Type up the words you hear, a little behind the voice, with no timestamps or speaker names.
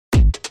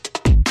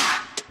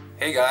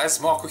Hey guys,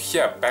 Marco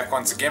here, back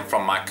once again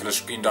from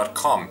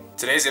mycolorscreen.com.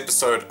 Today's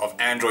episode of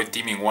Android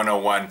Theming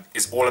 101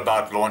 is all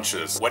about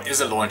launchers. What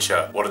is a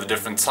launcher? What are the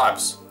different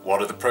types?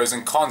 What are the pros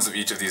and cons of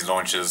each of these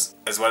launchers?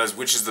 As well as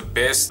which is the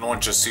best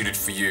launcher suited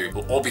for you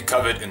will all be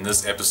covered in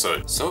this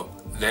episode. So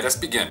let us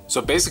begin. So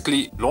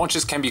basically,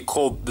 launchers can be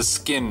called the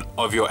skin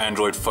of your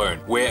Android phone,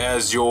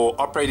 whereas your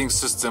operating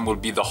system will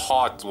be the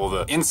heart or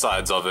the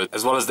insides of it,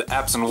 as well as the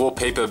apps and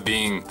wallpaper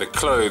being the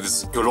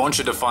clothes. Your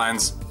launcher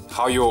defines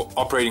how your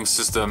operating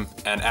system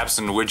and apps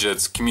and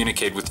widgets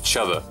communicate with each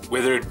other,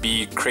 whether it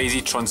be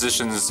crazy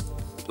transitions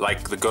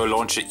like the Go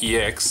Launcher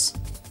EX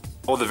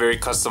or the very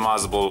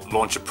customizable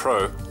Launcher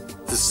Pro,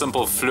 the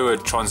simple fluid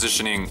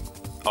transitioning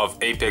of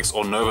Apex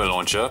or Nova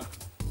Launcher,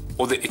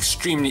 or the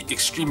extremely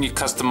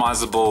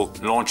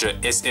customizable launcher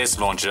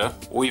SSLauncher,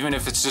 or even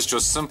if it's just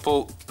your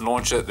simple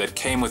launcher that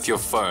came with your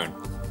phone.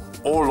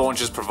 All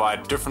launchers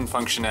provide different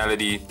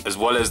functionality as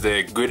well as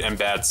their good and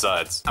bad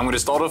sides. I'm going to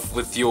start off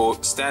with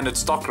your standard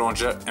stock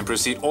launcher and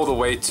proceed all the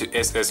way to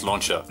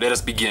SSLauncher. Let us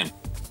begin.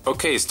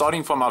 Okay,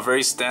 starting from our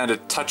very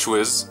standard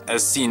TouchWiz,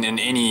 as seen in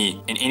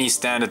any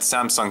standard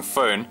Samsung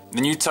phone,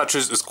 the new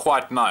TouchWiz is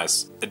quite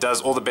nice. It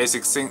does all the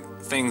basic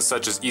things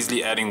such as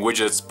easily adding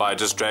widgets by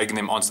just dragging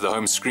them onto the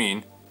home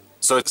screen,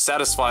 so it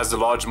satisfies the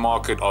large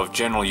market of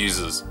general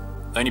users.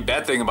 The only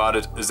bad thing about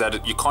it is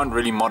that you can't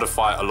really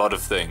modify a lot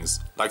of things.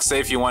 Like say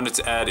if you wanted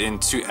to add in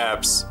 2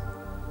 apps,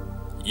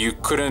 you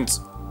couldn't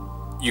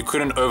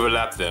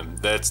overlap them.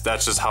 That's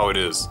just how it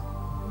is.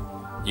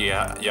 You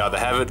either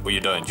have it or you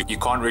don't. You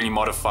can't really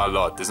modify a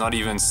lot. There's not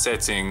even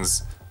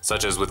settings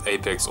such as with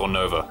Apex or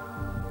Nova.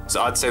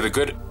 So I'd say the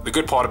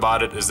good part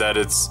about it is that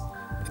it's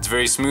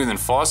very smooth and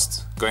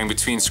fast going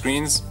between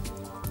screens,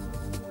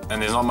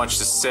 and there's not much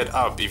to set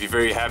up if you're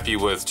very happy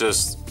with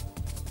just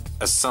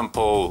a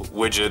simple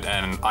widget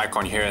and an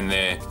icon here and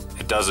there.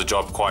 It does the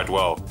job quite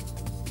well.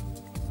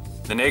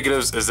 The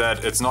negatives is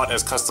that it's not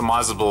as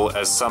customizable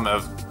as some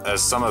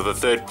of the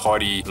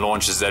third-party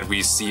launchers that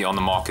we see on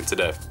the market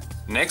today.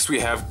 Next we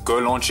have Go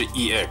Launcher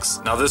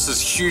EX. Now this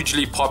is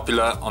hugely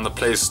popular on the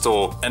Play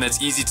Store, and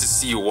it's easy to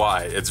see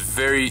why. It's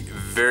very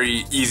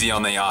easy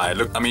on the eye.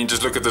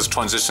 Just look at this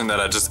transition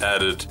that I just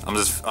added.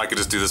 I could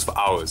just do this for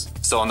hours.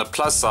 So on the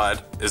plus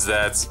side is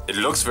that it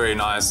looks very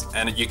nice,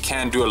 and you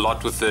can do a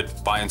lot with it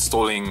by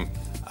installing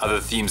other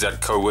themes that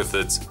go with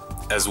it,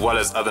 as well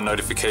as other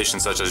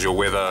notifications such as your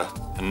weather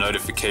and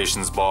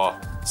notifications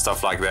bar,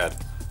 stuff like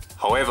that.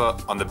 However,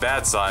 on the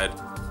bad side,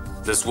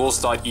 this will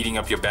start eating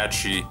up your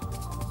battery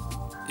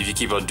if you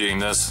keep on doing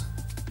this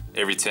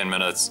every 10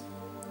 minutes.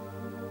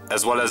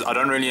 As well as I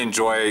don't really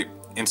enjoy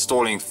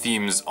installing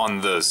themes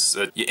on this.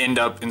 You end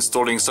up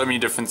installing so many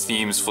different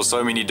themes for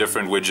so many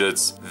different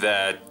widgets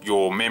that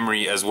your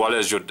memory as well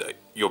as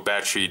your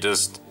battery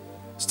just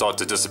start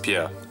to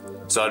disappear.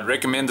 So I'd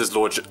recommend this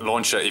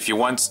launcher if you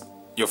want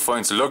your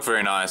phone to look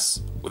very nice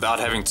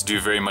without having to do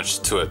very much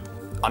to it.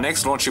 Our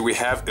next launcher we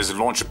have is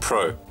Launcher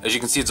Pro. As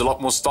you can see, it's a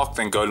lot more stock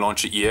than Go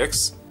Launcher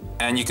EX,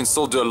 and you can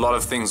still do a lot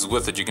of things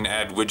with it. You can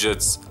add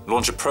widgets,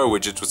 Launcher Pro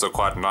widgets, which are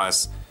quite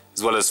nice,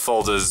 as well as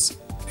folders,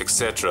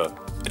 etc.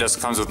 It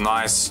just comes with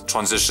nice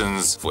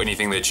transitions for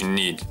anything that you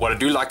need. What I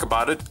do like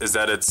about it is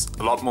that it's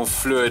a lot more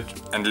fluid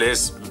and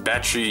less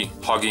battery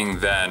hogging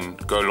than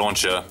Go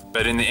Launcher,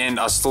 but in the end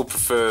I still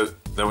prefer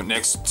the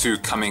next two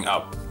coming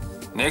up.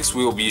 Next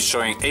we will be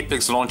showing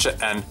Apex Launcher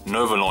and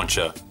Nova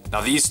Launcher.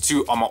 Now these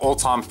two are my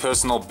all-time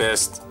personal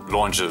best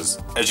launchers.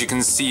 As you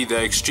can see,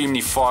 they're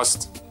extremely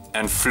fast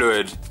and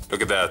fluid.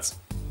 Look at that.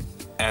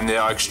 And they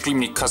are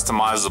extremely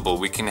customizable.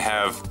 We can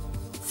have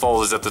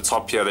folders at the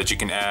top here that you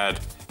can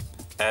add.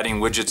 Adding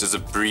widgets is a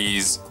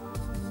breeze.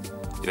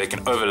 They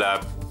can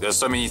overlap. There's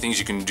so many things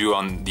you can do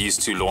on these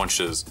two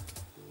launchers.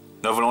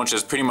 Nova Launcher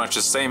is pretty much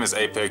the same as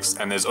Apex,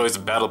 and there's always a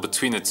battle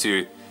between the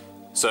two,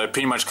 so it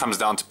pretty much comes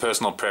down to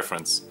personal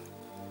preference.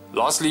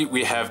 Lastly,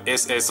 we have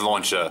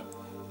SSLauncher,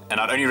 and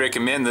I'd only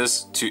recommend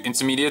this to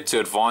intermediate to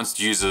advanced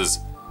users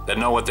that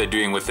know what they're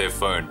doing with their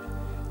phone.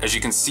 As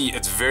you can see,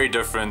 it's very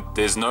different.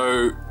 There's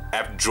no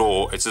app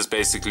drawer. It's just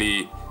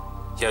basically,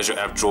 here's your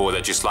app drawer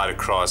that you slide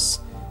across.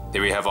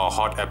 There we have our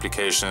hot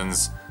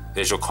applications.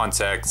 There's your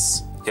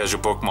contacts. Here's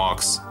your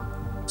bookmarks.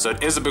 So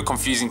it is a bit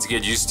confusing to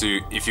get used to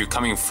if you're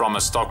coming from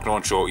a stock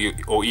launcher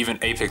or even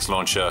Apex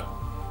Launcher.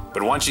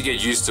 But once you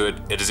get used to it,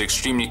 it is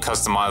extremely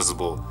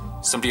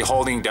customizable. Simply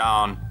holding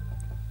down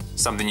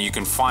something, you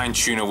can fine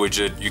tune a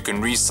widget, you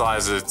can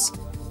resize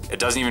it. It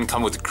doesn't even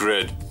come with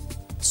grid.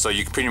 So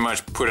you can pretty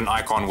much put an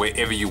icon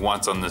wherever you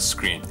want on the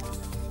screen.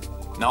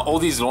 Now all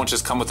these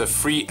launchers come with a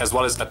free as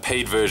well as a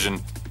paid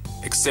version,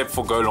 except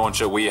for Go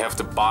Launcher where you have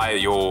to buy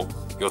your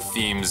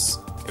themes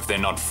if they're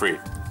not free.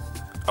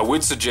 I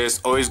would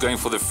suggest always going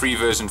for the free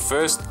version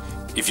first.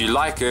 If you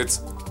like it,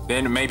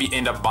 then maybe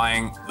end up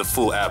buying the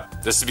full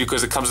app. This is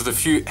because it comes with a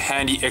few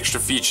handy extra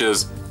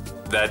features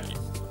that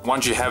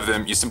once you have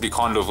them, you simply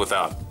can't live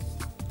without.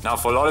 Now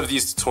for a lot of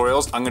these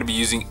tutorials, I'm going to be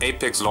using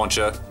Apex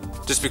Launcher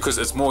just because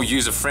it's more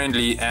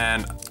user-friendly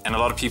and a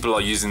lot of people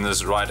are using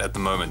this right at the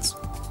moment.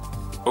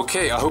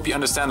 Okay, I hope you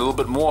understand a little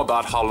bit more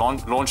about how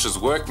launchers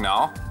work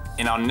now.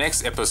 In our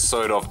next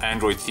episode of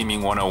Android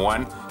Theming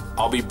 101,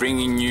 I'll be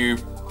bringing you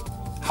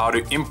how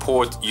to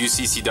import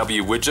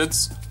UCCW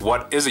widgets,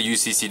 what is a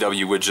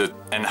UCCW widget,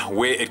 and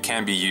where it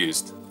can be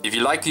used. If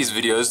you like these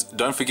videos,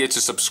 don't forget to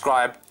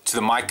subscribe to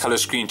the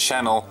mycolorscreen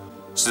channel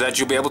so that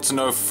you'll be able to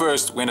know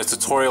first when a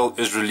tutorial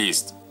is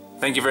released.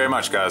 Thank you very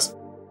much, guys.